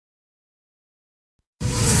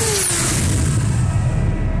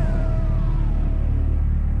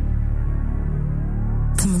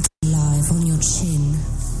chin.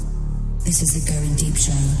 This is the Going Deep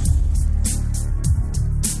Show.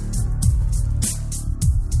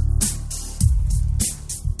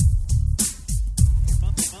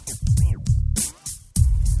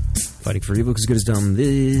 Fighting for evil, as good as dumb.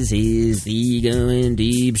 This is the Going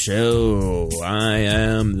Deep Show. I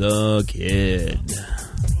am the kid.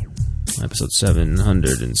 Episode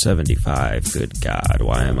 775. Good God,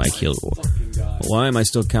 why am I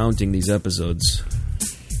still counting these episodes?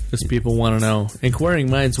 Because people want to know.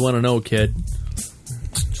 Inquiring minds want to know, kid.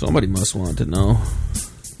 Somebody must want to know.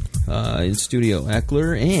 In studio,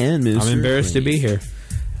 Eckler and Mr. I'm embarrassed to be here.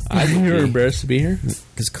 You're embarrassed to be here?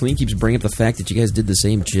 Because Kleen keeps bringing up the fact that you guys did the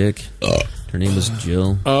same chick. Her name was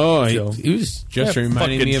Jill. Oh, he was just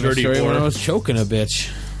reminding me of a story when I was choking a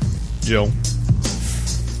bitch. Jill.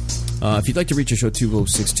 If you'd like to reach our show,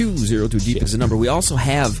 206-202-DEEP is the number. We also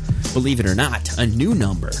have, believe it or not, a new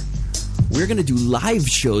number. We're going to do live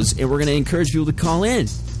shows, and we're going to encourage people to call in.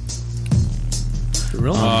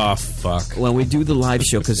 Really? Oh, fuck. When we do the live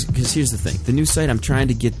show, because here's the thing. The new site, I'm trying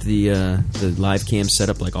to get the live cam set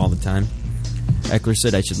up like all the time. Eckler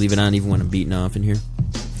said I should leave it on even when I'm beating off in here.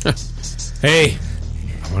 Hey,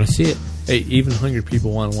 I want to see it. Hey, even hungry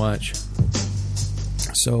people want to watch.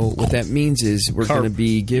 So what that means is we're going to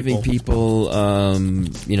be giving people,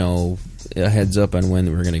 a heads up on when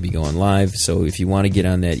we're going to be going live. So if you want to get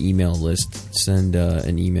on that email list, send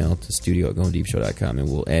an email to studio@goingdeepshow.com, and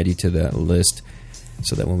we'll add you to that list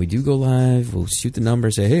so that when we do go live, we'll shoot the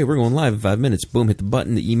number, say, hey, we're going live in 5 minutes. Boom, hit the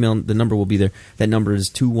button, the email, the number will be there. That number is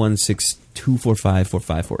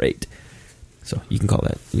 216-245-4548. So you can call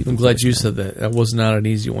that. I'm glad you said that. That was not an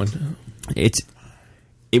easy one. It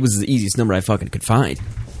was the easiest number I fucking could find.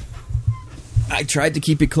 I tried to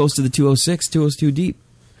keep it close to the 206, 202 deep.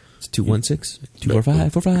 It's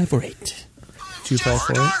 216-245-4548.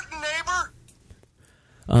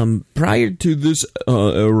 2548. Prior to this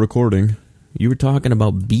recording, you were talking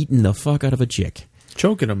about beating the fuck out of a chick.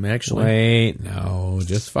 Choking him, actually. Wait, no,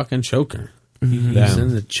 just fucking choke her. He's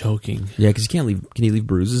in the choking. Yeah, because can you leave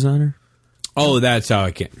bruises on her? Oh, that's how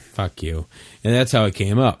it came. Fuck you. And that's how it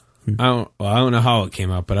came up. I don't know how it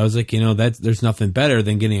came up, but I was like, there's nothing better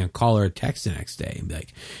than getting a call or a text the next day.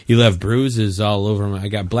 Like, you left bruises all over I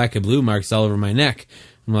got black and blue marks all over my neck.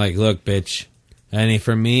 I'm like, look, bitch, that ain't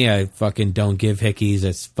for me. I fucking don't give hickeys.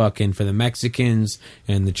 That's fucking for the Mexicans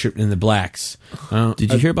and the blacks.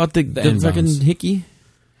 Did you hear about the fucking hickey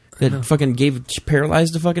that fucking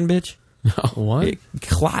paralyzed the fucking bitch? What? It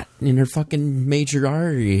clot in her fucking major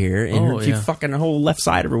artery here, and her fucking whole left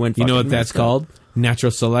side of her went. You know what that's called?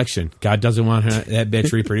 Natural selection. God doesn't want that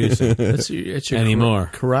bitch reproducing that's your anymore.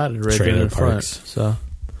 Carotid right Trailer there in front. parks. So,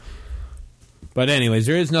 but anyways,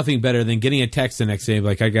 there is nothing better than getting a text the next day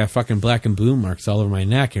like, I got fucking black and blue marks all over my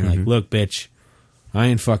neck, and you're like, look, bitch, I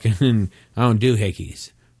don't do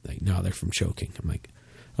hickeys. Like, no, they're from choking. I'm like,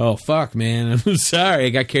 oh fuck, man, I'm sorry, I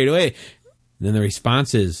got carried away. And then the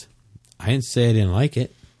response is, I didn't say I didn't like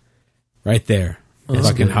it. Right there.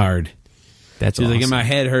 Fucking good. Hard. That's awesome. awesome. Like, my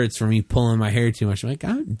head hurts from me pulling my hair too much. I'm like,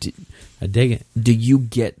 I dig it. Do you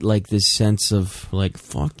get like this sense of like,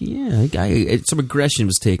 fuck yeah, some aggression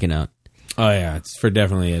was taken out? Oh yeah, it's for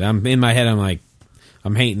definitely it. I'm in my head. I'm like,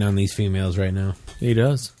 I'm hating on these females right now. He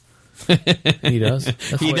does. He does.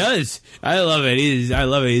 He does. I love it. I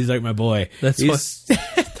love it. He's like my boy. That's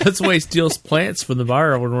why he steals plants from the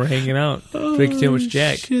bar when we're hanging out. Drinking too much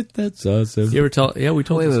Jack. Shit, that's awesome. You ever tell? Yeah, we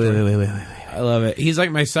told. Wait. I love it. He's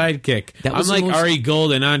like my sidekick. I'm like Ari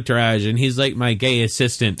Gold in Entourage, and he's like my gay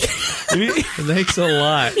assistant. Thanks a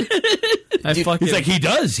lot. He's like, he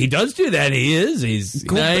does do that. He is.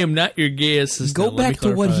 I am not your gay assistant. Go back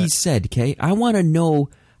to what he said, okay? I want to know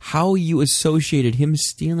how you associated him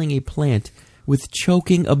stealing a plant with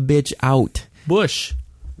choking a bitch out. Bush,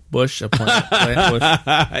 a plant bush.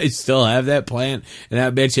 I still have that plant, and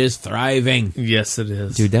that bitch is thriving. Yes, it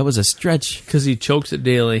is. Dude, that was a stretch. Because he chokes it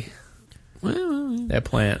daily. Well, that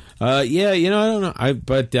plant. Yeah, I don't know.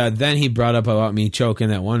 But then he brought up about me choking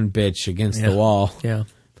that one bitch against the wall. Yeah.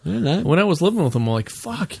 When I was living with him, I'm like,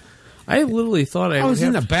 fuck. I literally thought I was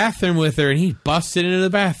in the bathroom with her, and he busted into the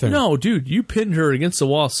bathroom. No, dude, you pinned her against the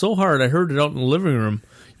wall so hard, I heard it out in the living room.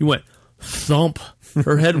 You went thump.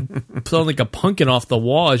 Her head sounded like a pumpkin off the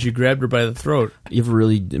wall as you grabbed her by the throat. You ever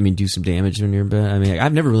really, do some damage when you're in bed?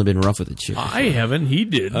 I've never really been rough with a chick. I haven't. He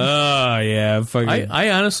did. Oh, yeah.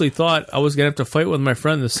 I honestly thought I was going to have to fight with my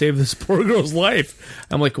friend to save this poor girl's life.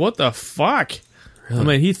 I'm like, what the fuck?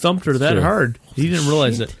 Really? He thumped her that hard. He didn't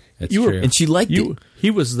realize it. That's true. And she liked it. He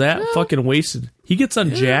was that fucking wasted. He gets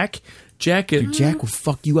on Jack. Jack will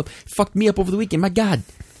fuck you up. Fucked me up over the weekend. My God.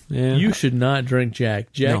 Yeah. You should not drink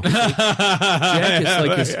Jack. Jack is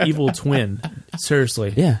like his evil twin.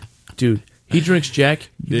 Seriously. Yeah. Dude, he drinks Jack,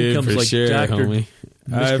 he becomes for like sure, Dr. homie.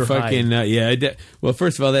 I Mr. fucking Hyde. well,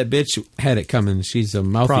 first of all, that bitch had it coming. She's a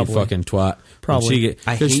mouthy Probably. fucking twat. Probably.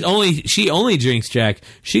 She only drinks Jack.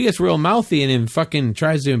 She gets real mouthy and then fucking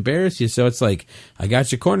tries to embarrass you. So it's like, I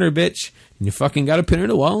got your corner, bitch, and you fucking got to pin her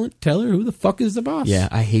to the wall and tell her who the fuck is the boss. Yeah,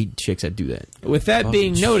 I hate chicks that do that. With that Fucking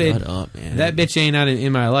being noted, shut up, man. that bitch ain't out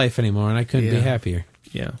in my life anymore, and I couldn't be Yeah. happier.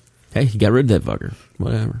 Yeah. Hey, you got rid of that fucker.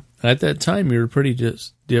 Whatever. At that time, you were pretty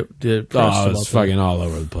depressed Oh, about it's fucking all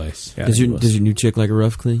over the place. that. Does Yeah, your new chick like a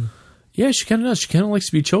rough clean? yeah, she kind of does. She kind of likes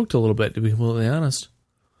to be choked a little bit, to be completely honest.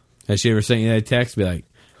 Has she ever sent you that text? Be like,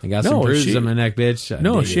 I got some No, bruises she- on my neck, bitch. I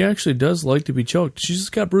No, dig she it. actually does like to be choked. She's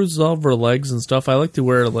just got bruises all over her legs and stuff. I like to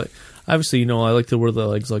wear, like, obviously, you know, I like to wear the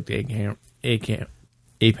legs like the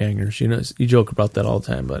ape hangers. You know, you joke about that all the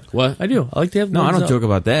time, but What? I do. I like to have. No, I legs don't up. joke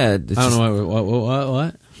about that. It's I don't just- know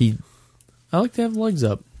what. He. I like to have legs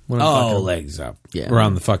up. When I'm Oh, fucking. legs up. Yeah.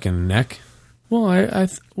 Around the fucking neck. Well,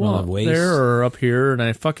 the waist. there or up here, and I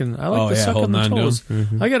like Oh, to yeah, suck on holding the on to 'em. toes.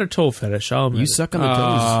 I got a toe fetish. I'll admit You it. suck on the toes.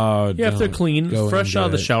 Oh, Yeah, if they're don't clean, go fresh into out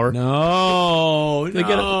of the it. shower. No, They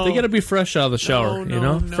gotta be fresh out of the shower. No, you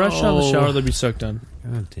know, no, fresh out of the no. shower, they'll be sucked on.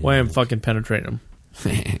 God damn Why I'm it. fucking penetrating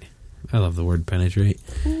them. I love the word penetrate.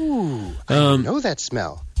 Ooh, I know that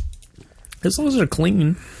smell. As long as they're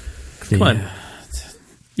clean. Come on.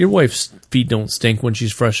 Your wife's feet don't stink when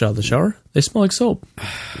she's fresh out of the shower. They smell like soap.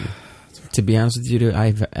 To be honest with you, dude,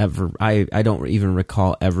 I don't even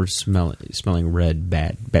recall ever smelling red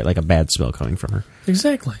bad, like a bad smell coming from her.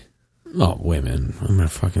 Exactly. Oh, women. I'm a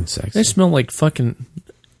fucking They sexy. smell like fucking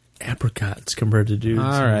apricots compared to dudes.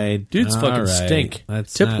 All right. Dudes all fucking right. stink.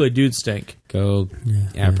 Let's Typically, not dudes stink. go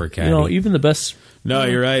apricot. You know, even the best. No,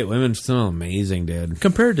 you're right. Women smell amazing, dude.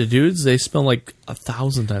 Compared to dudes, they smell like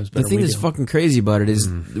 1,000 times better. The thing than we that's do. fucking crazy about it is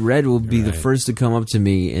Red will be the right. first to come up to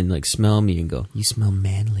me and like smell me and go, "You smell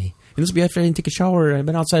manly." And this will be after I didn't take a shower. I've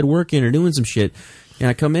been outside working or doing some shit, and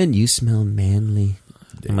I come in, "You smell manly."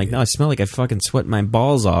 I'm like, "No, I smell like I fucking sweat my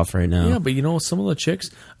balls off right now." Yeah, but you know, some of the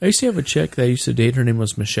chicks. I used to have a chick that I used to date. Her name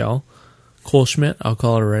was Michelle Kohlschmidt. I'll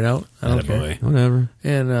call her right out. I don't care. Boy. Whatever.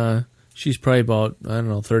 And she's probably about, I don't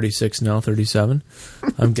know, 36 now, 37.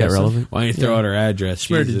 I'm guessing. relevant? Why don't you throw out her address?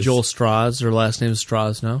 She's married to Jesus. Joel Strauss. Her last name is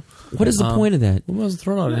Strauss now. What is the point of that? What was the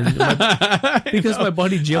throw out? Because my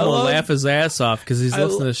buddy Jim will love- laugh his ass off because he's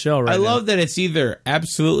listening to the show right I now. love that it's either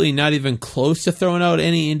absolutely not even close to throwing out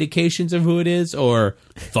any indications of who it is, or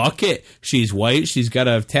fuck it, she's white, she's got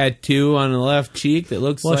a tattoo on the left cheek that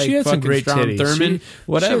looks Well, like she had some fucking great Strom titties. Thurmond, She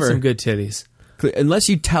whatever. had some good titties. Unless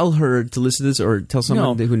you tell her to listen to this or tell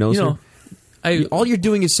someone who knows you know, her. All you're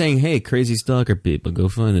doing is saying, "Hey, crazy stalker people, go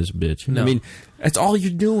find this bitch." No. I mean, that's all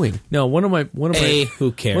you're doing. No, one of A, my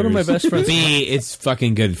who cares? One of my best friends. B, it's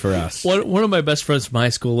fucking good for us. One of my best friends from high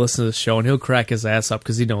school listens to the show, and he'll crack his ass up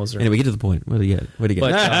because he knows her. Anyway, get to the point. What do you get? What do you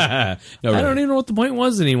get? But, No, I don't even know what the point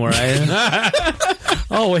was anymore.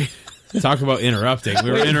 Oh wait, talk about interrupting.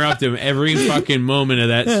 We were interrupting every fucking moment of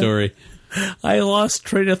that story. I lost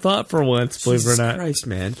train of thought for once. Believe it or Jesus not, Christ,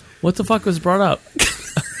 man. what the fuck was brought up?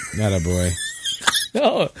 Not a boy.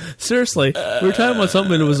 No, seriously, we were talking about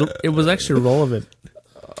something that it was actually relevant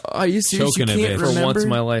Are you serious? Choking You a can't bitch. for remember? once in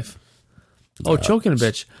my life. Oh, choking a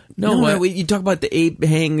bitch. No, what? wait, you talk about the ape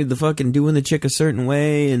hang, the fucking doing the chick a certain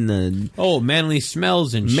way, and the Oh, manly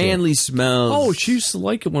smells and shit. manly smells. Oh, she used to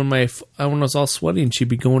like it when when I was all sweaty and she'd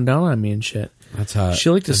be going down on me and shit. That's hot. She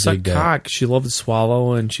liked to I suck dig that. cock. She loved to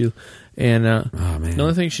swallow and man. the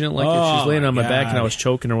only thing she didn't like is she was Oh, laying my on my back and I God. was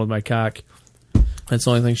choking her with my cock. That's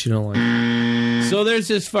the only thing she didn't like. So there's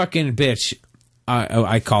this fucking bitch.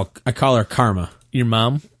 I call her Karma. Your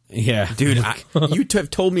mom? Yeah, dude, you have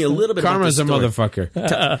told me a little bit. Karma's a about this story.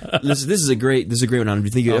 motherfucker. This is a great one. I don't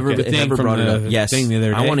think you Okay. The thing ever from brought it the up. Yes, thing the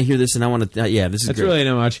other I day? want to hear this, and I want to. Yeah, this is That's great. really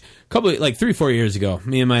not much. Couple like 3-4 years ago,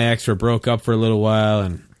 me and my ex were broke up for a little while,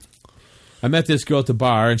 and I met this girl at the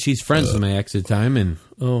bar, and she's friends with my ex at the time. And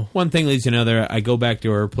one thing leads to another. I go back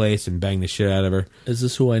to her place and bang the shit out of her. Is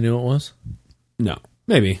this who I knew it was? No,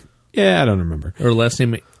 maybe. Yeah, I don't remember. Or last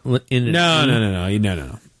name in it?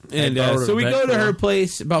 No. And so we go to her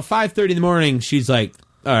place about 5:30 in the morning. She's like,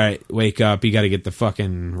 "All right, wake up. You got to get the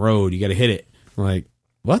fucking road. You got to hit it." I'm like,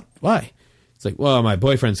 "What? Why?" It's like, "Well, my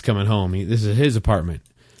boyfriend's coming home. This is his apartment."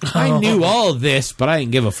 I knew all this, but I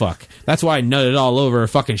didn't give a fuck. That's why I nutted all over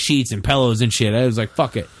fucking sheets and pillows and shit. I was like,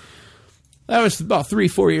 "Fuck it." That was about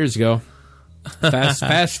 3-4 years ago.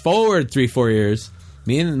 Fast forward 3-4 years.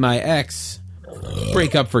 Me and my ex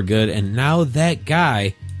break up for good, and now that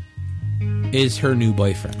guy is her new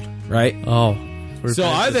boyfriend, right? Oh. So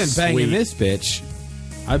I've been banging Sweet. this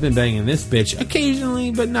bitch I've been banging this bitch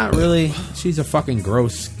occasionally, but not really. She's a fucking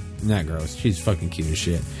gross. Not gross. She's fucking cute as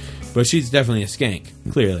shit. But she's definitely a skank,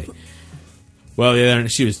 clearly. Well, the other,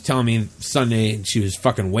 she was telling me Sunday she was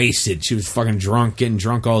fucking wasted. She was fucking drunk, getting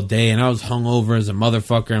drunk all day, and I was hungover as a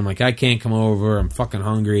motherfucker. I'm like, I can't come over. I'm fucking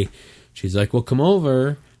hungry. She's like, well, come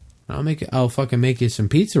over. I'll fucking make you some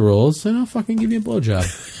pizza rolls, and I'll fucking give you a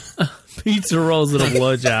blowjob. Pizza rolls and a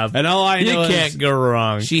blowjob. And all I know you can't go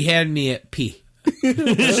wrong. She had me at P. She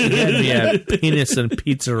had me at penis and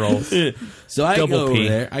pizza rolls. So I Double go over P.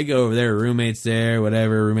 there. I go over there. Roommate's there.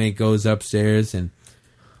 Whatever. Roommate goes upstairs, and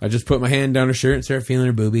I just put my hand down her shirt and start feeling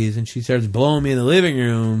her boobies, and she starts blowing me in the living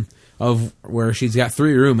room of where she's got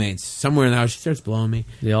 3 roommates. Somewhere in the house, she starts blowing me.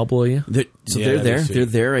 They all blow you? They're there. They're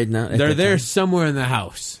there right now. They're there somewhere in the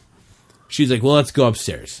house. She's like, well, let's go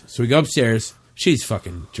upstairs. So we go upstairs. She's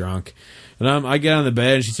fucking drunk. And I get on the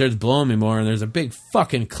bed, and she starts blowing me more, and there's a big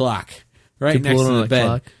fucking clock right next to the bed.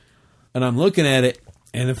 Clock. And I'm looking at it,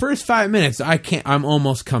 and the first 5 minutes, I'm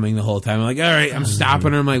almost coming the whole time. I'm like, all right, I'm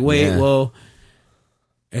stopping her. I'm like, wait, whoa.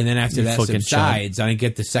 And then after that subsides, I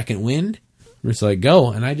get the second wind. I'm just like,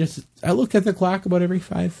 go. And I look at the clock about every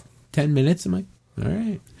 5-10 minutes. I'm like, all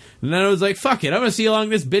right. And then I was like, fuck it. I'm going to see how long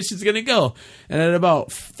this bitch is going to go. And at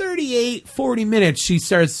about 40 minutes, she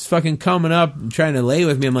starts fucking coming up and trying to lay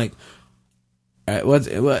with me. I'm like, what?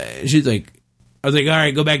 She's like, I was like, all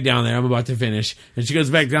right, go back down there. I'm about to finish. And she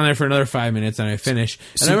goes back down there for another 5 minutes, and I finish.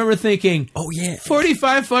 And I remember thinking, oh, yeah,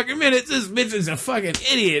 45 fucking minutes. This bitch is a fucking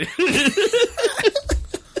idiot.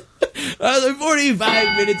 I was like,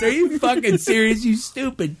 45 minutes? Are you fucking serious, you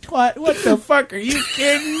stupid twat? What the fuck? Are you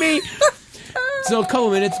kidding me? So a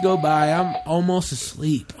couple minutes go by. I'm almost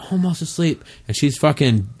asleep. And she's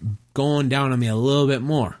fucking going down on me a little bit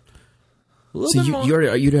more. So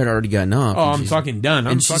you had already gotten off. Oh, I'm fucking done.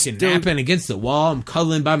 I'm fucking napping against the wall. I'm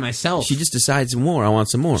cuddling by myself. She just decides more. I want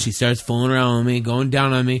some more. She starts fooling around with me, going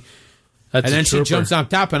down on me. And then she jumps on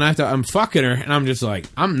top, and I'm fucking her, and I'm just like,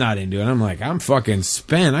 I'm not into it. I'm like, I'm fucking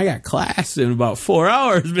spent. I got class in about 4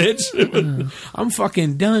 hours, bitch. I'm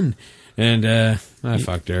fucking done. And I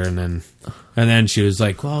fucked her, and then she was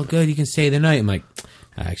like, well, good, you can stay the night. I'm like,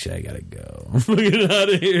 actually, I gotta go. I'm fucking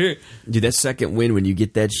out of here. Dude, that second win, when you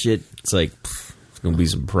get that shit, it's like, it's gonna be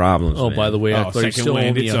some problems. Oh, man. by the way, I thought you still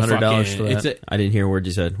owe me $100 for that. I didn't hear a word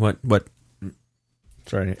you said. What?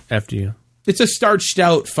 Sorry, after you. It's a starched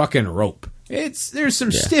out fucking rope. There's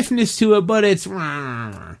some stiffness to it, but it's.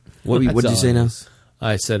 What did you say now?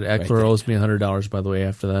 I said Eckler owes me $100. By the way,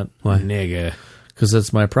 after that, why, nigga? Because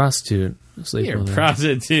that's my prostitute. You're a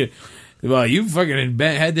prostitute. Well, you fucking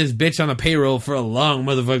had this bitch on the payroll for a long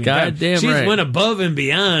motherfucking time. Goddamn She's right. went above and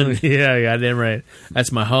beyond. Yeah, goddamn right.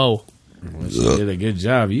 That's my hoe. Well, she did a good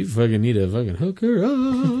job. You fucking need to fucking hook her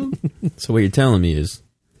up. So what you're telling me is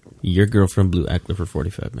your girlfriend blew Eckler for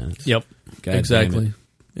 45 minutes. Yep. God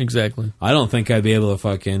exactly. I don't think I'd be able to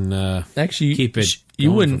fucking actually keep it.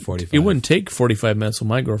 You wouldn't. For 45. It wouldn't take 45 minutes with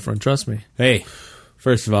my girlfriend. Trust me. Hey,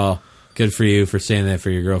 first of all, good for you for saying that for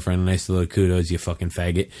your girlfriend. Nice little kudos, you fucking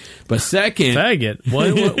faggot. But second, faggot.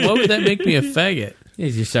 What would that make me a faggot?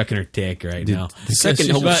 You're sucking her dick right now. The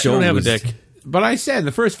second whole show don't have a dick. But I said in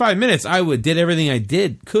the first 5 minutes, I did everything I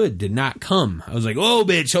did not come. I was like, whoa,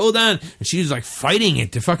 bitch, hold on. And she was like fighting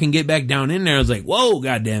it to fucking get back down in there. I was like, whoa,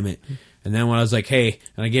 goddamn it. And then when I was like, hey,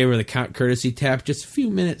 and I gave her the courtesy tap just a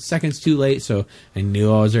few seconds too late, so I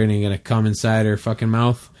knew I was already going to come inside her fucking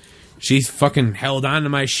mouth. She fucking held on to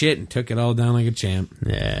my shit and took it all down like a champ.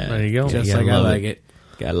 Yeah. There you go. Just like I like it.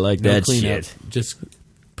 Gotta like that shit. Just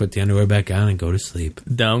put the underwear back on and go to sleep.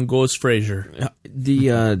 Down goes Frazier.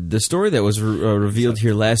 The story that was revealed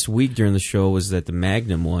here last week during the show was that the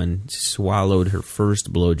Magnum one swallowed her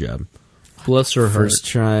first blowjob. Bless her heart. First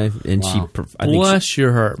try, and wow. Bless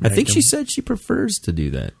your heart, Magnum. I think she said she prefers to do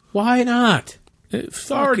that. Why not? It's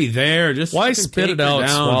already there. Just why spit it out,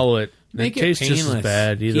 swallow it? Make it tastes painless. Just as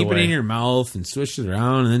bad either Keep way. it in your mouth and swish it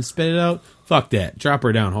around and then spit it out. Fuck that. Drop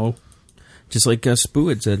her down, ho. Just like Spoo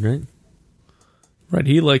had said, right? Right.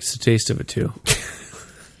 He likes the taste of it too.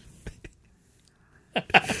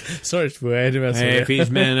 Sorry, Spoo. I had to mess with you. If he's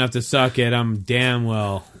man enough to suck it, I'm damn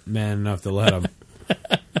well man enough to let him.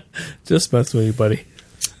 Just mess with you, buddy.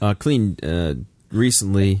 Kleen,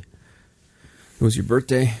 recently, it was your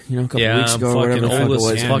birthday, a couple weeks ago. Fucking whatever old as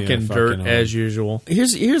it was. fucking dirt old. as usual.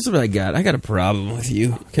 Here's what I got. I got a problem with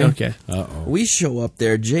you. Okay. Uh-oh. We show up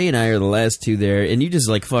there. Jay and I are the last two there, and you just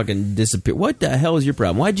like fucking disappear. What the hell is your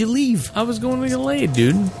problem? Why'd you leave? I was going to get laid,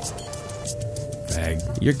 dude. Bag.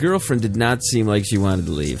 Your girlfriend did not seem like she wanted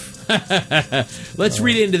to leave. Let's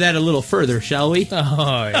read into that a little further, shall we?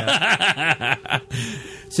 Oh, yeah.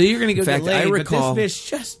 So you're going to go In fact, get laid, I recall- but this bitch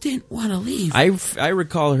just didn't want to leave. I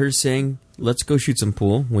recall her saying, let's go shoot some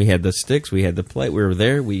pool. We had the sticks. We had the plate. We were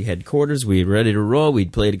there. We had quarters. We were ready to roll.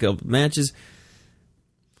 We'd played a couple matches.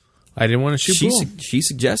 I didn't want to shoot pool. She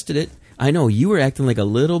suggested it. I know. You were acting like a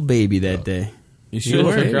little baby that day. You should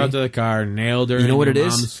have took her out to the car, nailed her. You know in what your it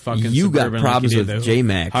is? mom's fucking You got Suburban problems like you with did the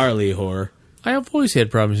J-Mac. Harley whore. I have always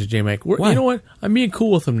had problems with J-Mac. Why? You know what? I'm being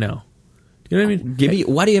cool with him now. You know what I mean?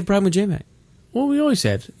 Why do you have a problem with J-Mac? Well, we always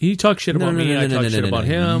had. He talked shit about me. I talked shit about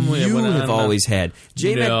him. You have always had.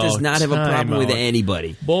 J-Mac does not have a problem with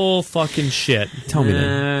anybody. Bull fucking shit. Tell me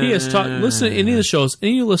that. He has talked. Listen to any of the shows.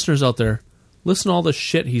 Any of you listeners out there, listen to all the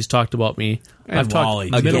shit he's talked about me. And I've talked Wally,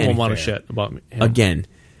 a minimal again. amount of shit about me. Him. Again,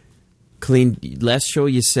 Kleen, last show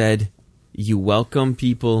you said you welcome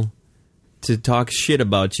people to talk shit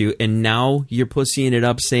about you, and now you're pussying it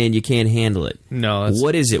up saying you can't handle it. No, that's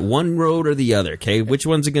What is it, one road or the other, okay? Which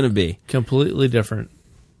one's it going to be? completely different.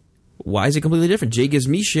 Why is it completely different? Jay gives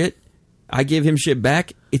me shit. I give him shit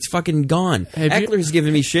back. It's fucking gone. Eckler's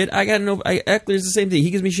giving me shit. Eckler's the same thing. He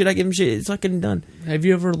gives me shit. I give him shit. It's fucking done. Have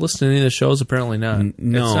you ever listened to any of the shows? Apparently not.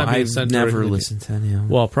 No, It's not being I've sent never directly to- listened to any of them.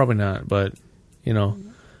 Well, probably not, but, you know.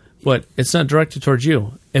 But it's not directed towards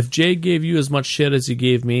you. If Jay gave you as much shit as he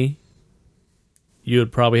gave me, you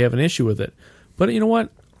would probably have an issue with it. But you know what?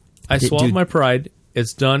 I swallowed dude. my pride.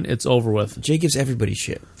 It's done. It's over with. Jay gives everybody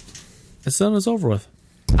shit. It's done. It's over with.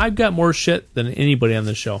 I've got more shit than anybody on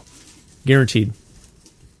this show. Guaranteed.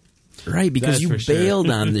 Right, because That's you for sure.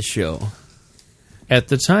 bailed on the show. At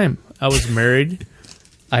the time, I was married.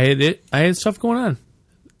 I had stuff going on.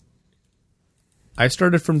 I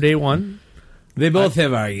started from day one. They both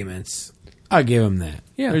have arguments. I'll give them that.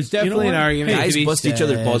 Yeah, There's you know definitely an what? argument. Guys to be bust each said.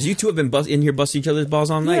 other's balls. You two have been in here busting each other's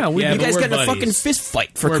balls all night. Yeah, you but guys we're got in a buddies. fucking fist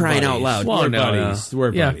fight for We're crying out buddies. loud. Well, We're no, buddies. no.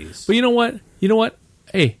 We're Yeah. buddies. But you know what? You know what?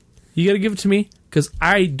 Hey, you got to give it to me because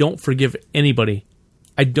I don't forgive anybody.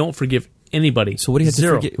 I don't forgive anybody. So what do you have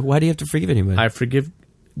Zero. to forgive? Why do you have to forgive anybody? I forgive.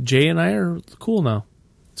 Jay and I are cool now.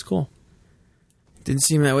 It's cool. Didn't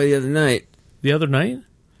seem that way the other night The other night?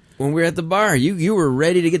 when we were at the bar. You were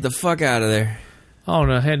ready to get the fuck out of there, Oh,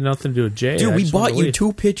 no, it had nothing to do with Jay. dude. I We just wanted bought to you leave.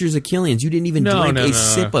 2 pitchers of Killian's. You didn't even No, drink no, a no.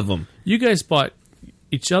 sip of them. You guys bought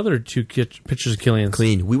each other 2 pictures of Killian's.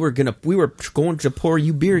 Clean. We were going to pour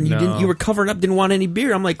you beer, and you No. didn't. You were covering up. Didn't want any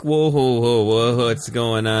beer. I'm like, whoa, what's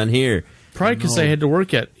going on here? Probably because I had to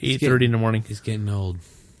work at 8:30 in the morning. He's getting old.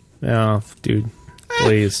 Oh, dude.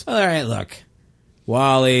 Please. All right, look.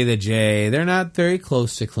 Wally, the J, they're not very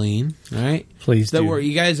close to Kleen, all right? Please, So dude.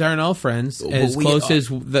 you guys aren't all friends, But as we close are. as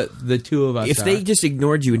the two of us If are. they just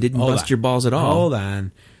ignored you and didn't Hold bust on. your balls at all, Hold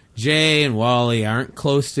on. Jay and Wally aren't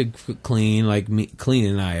close to Kleen like Kleen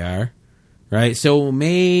and I are, right? So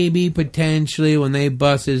maybe potentially when they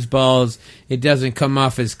bust his balls, it doesn't come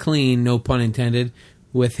off as clean, no pun intended,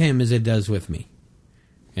 with him as it does with me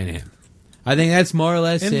and him. I think that's more or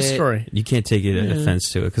less End of it. story. you can't take it offense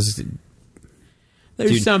to it because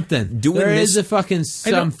There's Dude, something. doing There this- is a fucking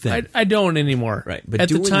something. I don't anymore. right. But at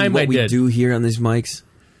the doing time, what I we did. do here on these mics,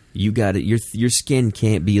 you got it. Your skin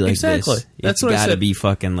can't be like Exactly. this. That's It's what I got to said. be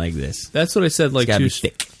fucking like this. That's what I said. Like It's gotta be 2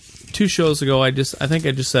 thick. 2 shows ago. I think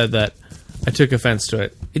I just said that I took offense to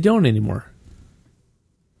it. I don't anymore.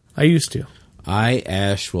 I used to. I,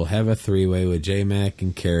 Ash, will have a 3-way with J Mac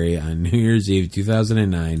and Carrie on New Year's Eve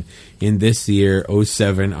 2009 in this year,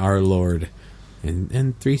 07, our Lord.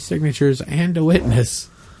 And 3 signatures and a witness.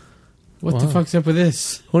 What the Wow. fuck's up with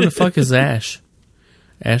this? Who the fuck is Ash?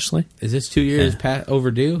 Ashley? Is this 2 years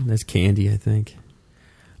overdue? That's candy, I think.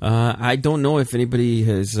 I don't know if anybody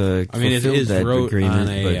has I mean, it fulfilled is that wrote agreement. on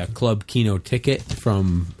a but Club Kino ticket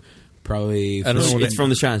from probably... I don't know what it's from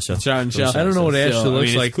the Sean Show. Sean Show. I don't know what Ashley So, I mean, looks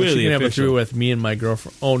it's like. But she clearly can have a official. 3 with me and my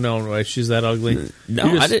girlfriend. Oh no, she's that ugly. No,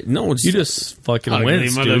 You just- I didn't. No, You just fucking Ugly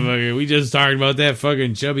winced, dude. motherfucker. We just talked about that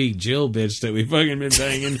fucking chubby Jill bitch that we fucking been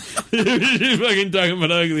banging. Fucking talking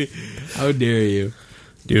about ugly. How dare you?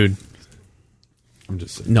 Dude, I'm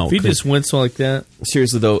just saying. no. if you 'cause just wince like that,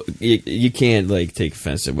 seriously though, you can't like take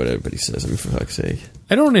offense to what everybody says. I mean, for fuck's sake.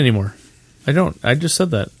 I don't anymore. I don't. I just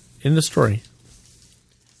said that in the story.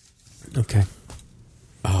 Okay.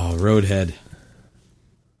 Oh, Roadhead.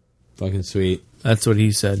 Fucking sweet. That's what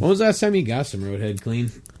he said. When was the last time you got some Roadhead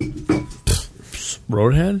clean?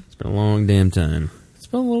 Roadhead? It's been a long damn time. It's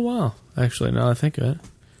been a little while, actually. Now I think of it.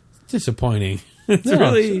 Disappointing. It's No,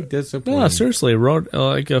 really disappointing. No, seriously,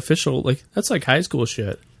 like official, like that's like high school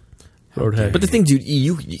shit. Roadhead. But the thing, dude,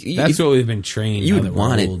 you That's what we've been trained. You now would that we're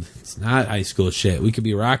want it. old. It's not high school shit. We could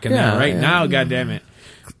be rocking Yeah, that right yeah. now. God damn it!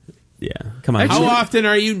 yeah. Come on. How you- often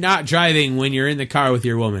are you not driving when you're in the car with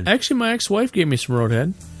your woman? Actually, my ex-wife gave me some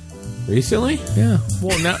Roadhead. Recently? Yeah.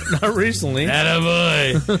 Well, not recently.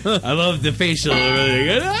 Attaboy. I love the facial.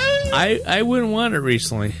 I wouldn't want it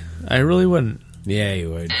recently. I really wouldn't. Yeah, you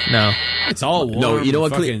would. No. It's all warm. No, you know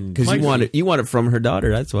what? Because you want it from her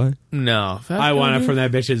daughter. That's why. No. I want it from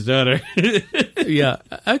that bitch's daughter. Yeah.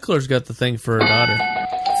 Eckler's got the thing for her daughter.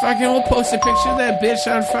 Fucking, we'll post a picture of that bitch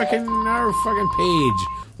on fucking our fucking page.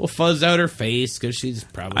 We'll fuzz out her face because she's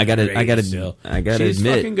probably. I gotta she's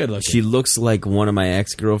admit, fucking good looking. she looks like one of my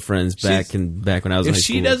ex-girlfriends back when I was in high If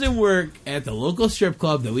she school. doesn't work at the local strip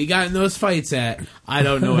club that we got in those fights at, I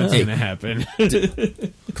don't know what's gonna happen.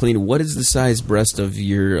 Clean. What is the size breast of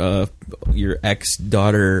your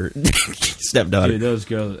ex-daughter, stepdaughter? Dude, those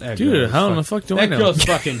girls. Dude, how in the fuck do I know? That girl's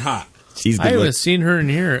fucking hot. She's I good haven't looking. seen her in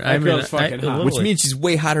here. That girl's fucking hot. Which means she's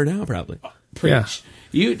way hotter now, probably. Preach. Yeah.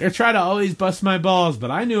 You try to always bust my balls,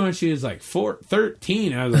 but I knew when she was like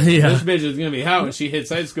 13, I was like, Yeah. this bitch is going to be hot when she hits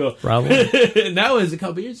high school. Probably. And that was a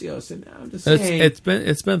couple years ago, so now I'm just saying. It's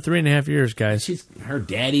been 3.5 years, guys. Her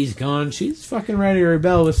daddy's gone. She's fucking ready to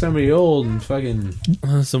rebel with somebody old and fucking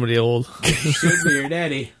Somebody old. should be her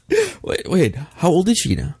daddy. Wait, how old is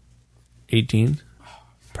she now? 18.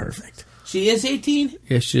 Perfect. She is 18?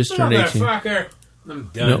 Yeah, she just turned 18. Motherfucker. I'm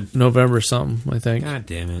done. November something, I think. God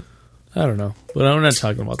damn it. I don't know. But I'm not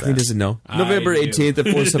talking about He that. doesn't know. November 18th at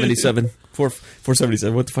 4:77.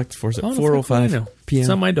 4:77. What the fuck is 4:05 p.m.? It's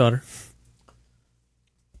not my daughter.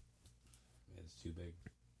 It's too big.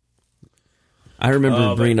 I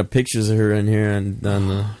remember bringing up pictures of her in here on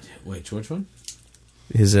the Wait, which one?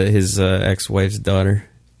 his ex-wife's daughter.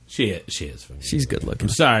 She is. Fucking She's good looking.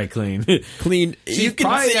 I'm sorry, Clean. Clean. She's You can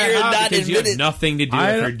probably see her that and hot not because you admit have it. nothing to do with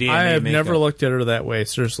her DNA I have makeup. never looked at her that way,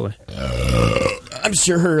 seriously. I'm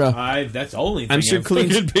sure her. That's the only thing I'm sure I've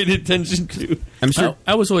Clean's fucking paid attention to. I'm sure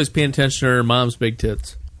I was always paying attention to her mom's big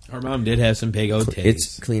tits. Her mom did have some big old titties.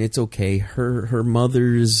 it's Clean. It's okay. Her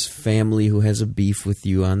mother's family who has a beef with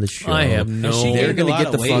you on the show. I have no- Has she They're gained a gonna lot get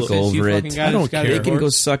of the weight fuck since you over fucking it. got- I don't got care. a They can go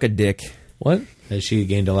divorce? suck a dick. What? Has she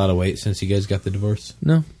gained a lot of weight since you guys got the divorce?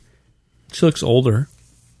 No. She looks older.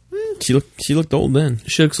 She looked old then.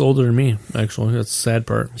 She looks older than me, actually. That's the sad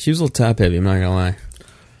part. She was a little top heavy. I'm not gonna lie.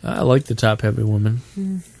 I like the top-heavy women.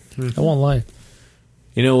 I won't lie.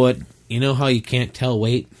 You know what? You know how you can't tell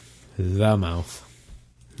weight? The mouth.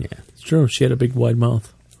 Yeah. It's true. She had a big, wide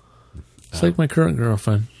mouth. It's like my current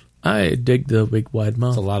girlfriend. I dig the big, wide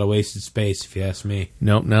mouth. It's a lot of wasted space, if you ask me.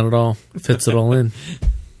 Nope, not at all. Fits it all in.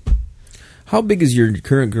 How big is your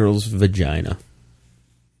current girl's vagina?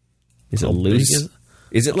 Is it How big loose? is it?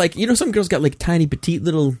 Is it like, some girls got like tiny, petite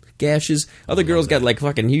little gashes. Other girls got like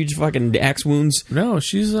fucking huge fucking axe wounds. No,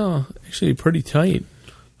 she's actually pretty tight.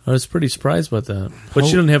 I was pretty surprised about that. But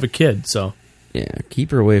she doesn't have a kid, so. Yeah,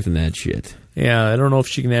 keep her away from that shit. Yeah, I don't know if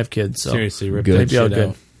she can have kids, so. Seriously, rip Good. that Maybe I'll shit good.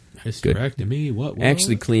 out. Hysterectomy? What?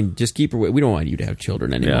 Actually, Clean, just keep her away. We don't want you to have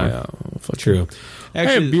children anymore. Yeah. Fuck True. I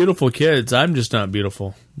have beautiful kids. I'm just not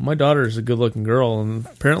beautiful. My daughter is a good-looking girl, and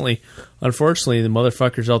apparently, unfortunately, the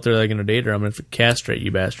motherfuckers out there that are going to date her, I'm going to castrate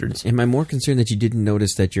you bastards. Am I more concerned that you didn't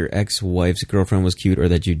notice that your ex-wife's girlfriend was cute, or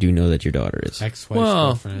that you do know that your daughter is? Ex-wife's Well,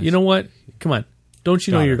 girlfriend. you know what? Come on. Don't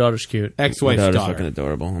you know Daughter. your daughter's cute? Your Ex-wife's daughter's daughter. fucking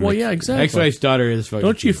adorable. I'm Well, like, yeah, exactly. Ex-wife's daughter is fucking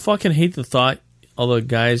Don't you cute. fucking hate the thought all the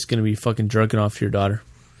guy's going to be fucking jerking off to your daughter?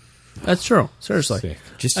 That's true. Seriously. Sick.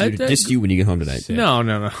 Just you when you get home tonight. Sick.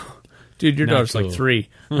 No. Dude, your Not daughter's cool. like 3.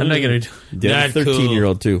 I'm not going to Yeah, Not cool.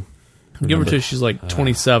 13-year-old too. give her till she's like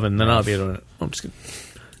 27, then I'll be able to. I'm just kidding.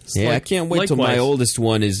 Yeah, I can't wait till my likewise. oldest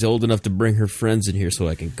one is old enough to bring her friends in here so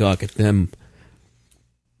I can gawk at them.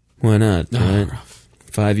 Why not? Right?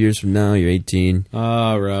 5 years from now, you're 18.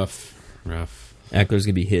 Oh, rough. Eckler's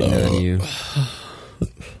gonna be hitting on you.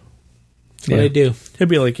 That's what I do. He'll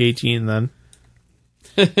be like 18 then.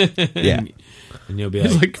 Yeah. And you'll be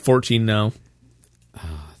He's like, like 14 now.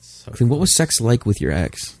 Clean, what was sex like with your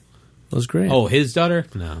ex? That was great. oh, his daughter?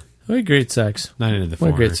 No. We had great sex. Not into the We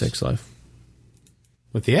had great foreigners. sex life.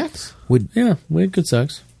 With the ex? Yeah, we had good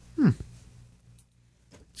sex.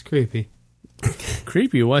 It's creepy.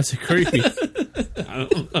 Creepy? Why is it creepy? I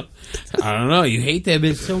don't know. You hate that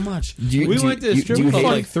bitch so much. you- We do went to you- the strip do you club hate-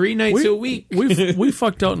 like 3 nights a week. we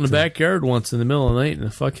fucked out in the backyard once in the middle of the night in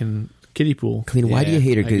a fucking kiddie pool. Clean, why do you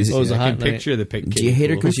hate her? I can, Because it was a I hot can night. picture the picture. Do you hate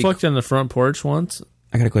her We 'cause she- fucked on the front porch once.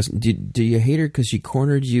 I got a question. Do you hate her because she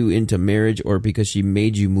cornered you into marriage, or because she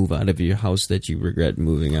made you move out of your house that you regret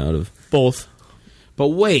moving out of? Both. But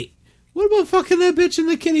wait, what about fucking that bitch in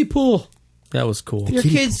the kiddie pool? That was cool. Your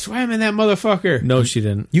kid swam in that motherfucker. No, she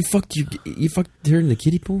didn't. You fucked her in the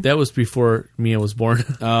kiddie pool? That was before Mia was born.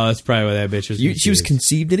 Oh, that's probably why that bitch was. She was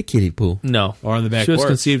conceived in a kiddie pool. No. Or on the back She was porch.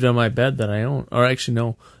 conceived on my bed that I own. Or actually,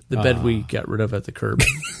 no. The bed we got rid of at the curb.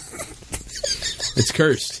 It's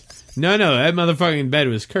cursed. No, that motherfucking bed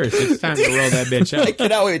was cursed. It's time to roll that bitch out. I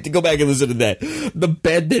cannot wait to go back and listen to that. The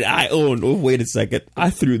bed that I own. Oh, wait a second. I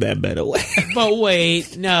threw that bed away. But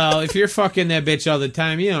wait, no. If you're fucking that bitch all the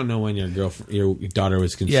time, you don't know when your daughter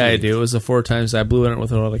was conceived. Yeah, I do. It was the 4 times I blew in it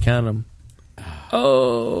with another condom.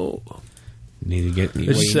 Oh. Need to get me.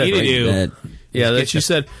 What What you you said, need to right, do. that. Yeah, that she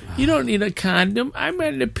said, you don't need a condom. I'm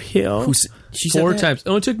on a pill. She said 4 that? times. It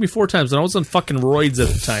only took me 4 times, and I was on fucking roids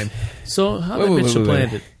at the time. So how that bitch have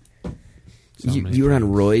planned it? You were on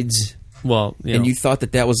roids? Well, and you thought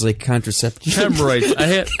that was like contraception? Hemorrhoids. I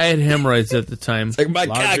had hemorrhoids at the time. Like my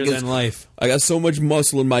Larger cock than life. I got so much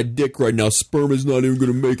muscle in my dick right now. Sperm is not even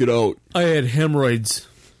going to make it out. I had hemorrhoids.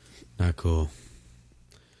 Not cool.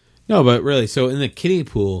 No, but really, so in the kiddie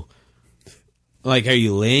pool, like, are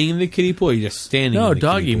you laying in the kiddie pool or are you just standing No, in the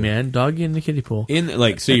doggy, kiddie pool? man. Doggy in the kiddie pool.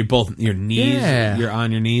 So you're both, your knees, Yeah. you're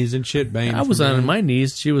on your knees and shit, banging. I was from on behind? my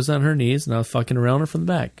knees. She was on her knees, and I was fucking around her from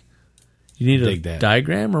the back. You need a Dig that.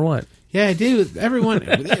 diagram or what? Yeah, I do. Everyone,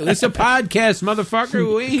 it's a podcast,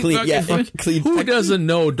 motherfucker. We ain't Clean, fucking- yeah, clean. Who doesn't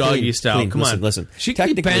know doggy style? Clean, Come on. Listen. She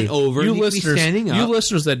can be bent over. You You listeners, listeners, standing up. you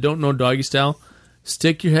listeners that don't know doggy style,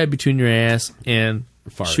 stick your head between your ass and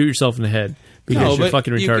Fart. shoot yourself in the head because you're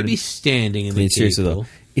fucking you could retarded. be standing in the Clean, kiddie seriously pool. though.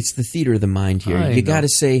 It's the theater of the mind here. I You know. got to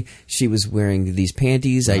say she was wearing these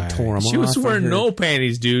panties. I tore them off. She was of wearing her. no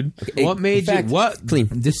panties, dude. Hey, What made in fact, you? What Clean.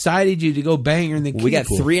 decided you to go bang her in the kiddie We got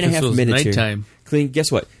pool? 3.5 This was minutes nighttime. here. Clean.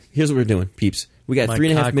 Guess what? Here's what we're doing, peeps. We got My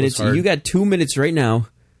 3.5 cock minutes. was hard. You got 2 minutes right now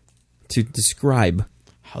to describe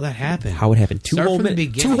How that happened? how it happened. Start from the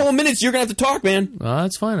beginning. 2 whole minutes. You're gonna have to talk, man.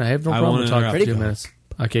 That's fine. I have no I problem won't with talking interrupt for 2 you. minutes.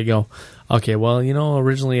 Okay, go. Okay, well,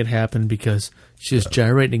 originally it happened because she was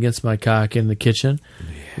gyrating against my cock in the kitchen.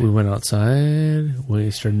 We went outside.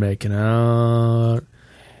 We started making out.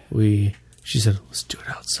 She said, let's do it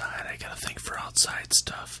outside. I got to think for outside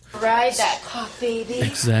stuff. Ride that cock, baby.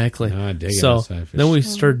 Exactly. No, I dig it so outside for then we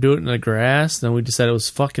sure. started doing it in the grass. Then we decided it was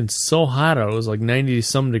fucking so hot out. It was like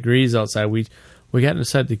 90-some degrees outside. We got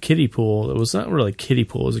inside the kiddie pool. It was not really a kiddie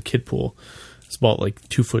pool. It was a kid pool. It's about like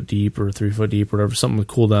 2 foot deep or 3 foot deep or whatever, something to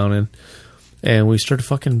cool down in. And we started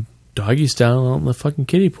fucking doggy style out in the fucking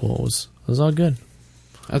kiddie pool. It was all good.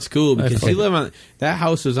 That's cool because you live on that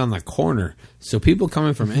house was on the corner, so people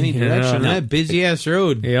coming from any direction on that busy ass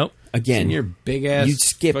road. Yep. Again, in your big ass. you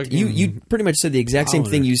skipped. fucking- You pretty much said the exact same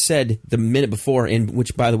thing you said the minute before, and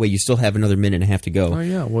which, by the way, you still have another minute and a half to go. Oh,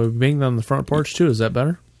 yeah. Well, we banged on the front porch, too. Is that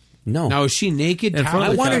better? No. Now is she naked? In front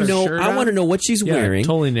I of want to got her know. shirt I on? want to know what she's Yeah, wearing.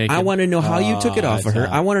 totally naked. I want to know how you took it off of that's her.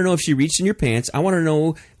 hot. I want to know if she reached in your pants. I want to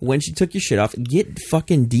know when she took your shit off. Get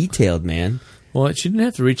fucking detailed, man. Well, she didn't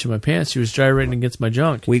have to reach in my pants. She was gyrating against my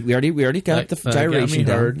junk. We already got the That gyration got me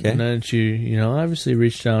down. hard, Okay. and then she, obviously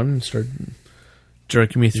reached down and started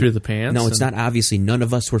jerking me through the pants. No, it's and- not. Obviously, none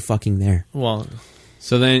of us were fucking there. Well,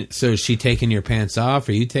 So is she taking your pants off?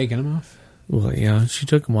 Are you taking them off? yeah, she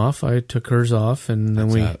took them off. I took hers off, and then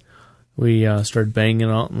That's hot. we started banging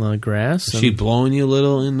out in the grass. Is and- she blowing you a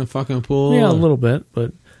little in the fucking pool? Yeah, a little bit,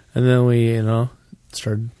 and then we,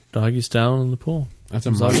 started doggy style in the pool. That's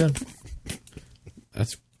It was all mark. good.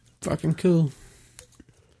 That's fucking cool.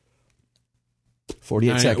 48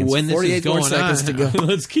 All right, seconds. when this 48 is going more seconds on, to go.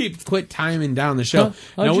 let's quit timing down the show.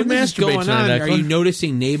 How'd Now, you when this is masturbate going tonight, on, are you Eckler?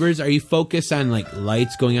 noticing neighbors? Are you focused on like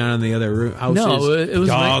lights going on in the other houses? No, it was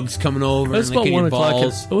dogs coming over. It was and about licking 1 your o'clock.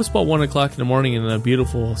 balls. It was about 1 o'clock in the morning in a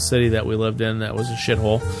beautiful city that we lived in. That was a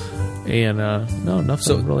shithole, and no, nothing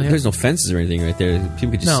So really there's happened. no fences or anything right there.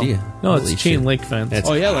 People could just see you. No, it's Holy a chain shit. link fence. That's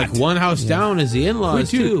Oh yeah, hot. like one house down is the in-laws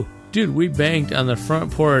too. Dude, we banged on the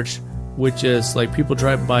front porch, which is like people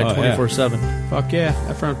drive by Oh, yeah. 24/7. Fuck yeah,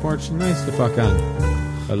 that front porch is nice to fuck on.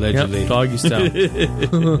 Allegedly. Yep, doggy style,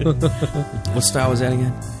 What style was that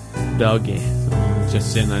again? doggy.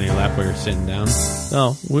 Just sitting on your lap while you're sitting down.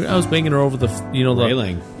 No, I was banging her over the the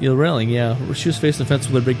Railing. The railing, yeah. She was facing the fence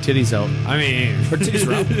with her big titties out. I mean, Her titties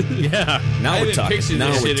were out. Yeah, Now we're talking.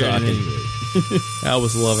 Now we're talking. I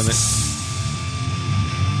was loving it.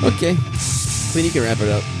 Okay. Clean, you can wrap it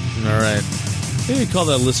up. All right. You can call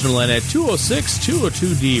that listener line at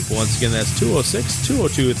 206-202-DEEP. Once again, that's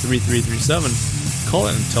 206-202-3337. Call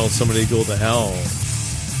it and tell somebody to go to hell.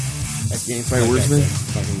 That game fire wordsmith.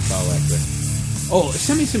 Fucking call Eckler. Oh,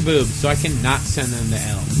 send me some boobs so I can not send them to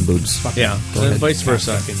L. Boobs. Fucking, Yeah, Go and ahead. vice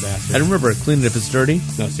versa. Fucking bastard. I remember clean it if it's dirty.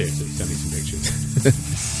 No, seriously, send me some pictures.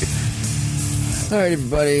 All right,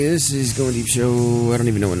 everybody. This is Going Deep Show. I don't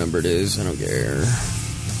even know what number it is. I don't care.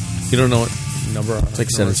 You don't know what number? It's like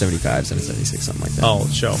 775, 776, something like that. Oh,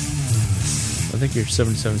 show. I think you're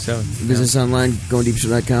 777. Business Online,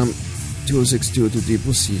 GoingDeepShow.com, 206-202-DEEP.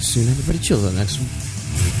 We'll see you soon. Everybody chill on the next one.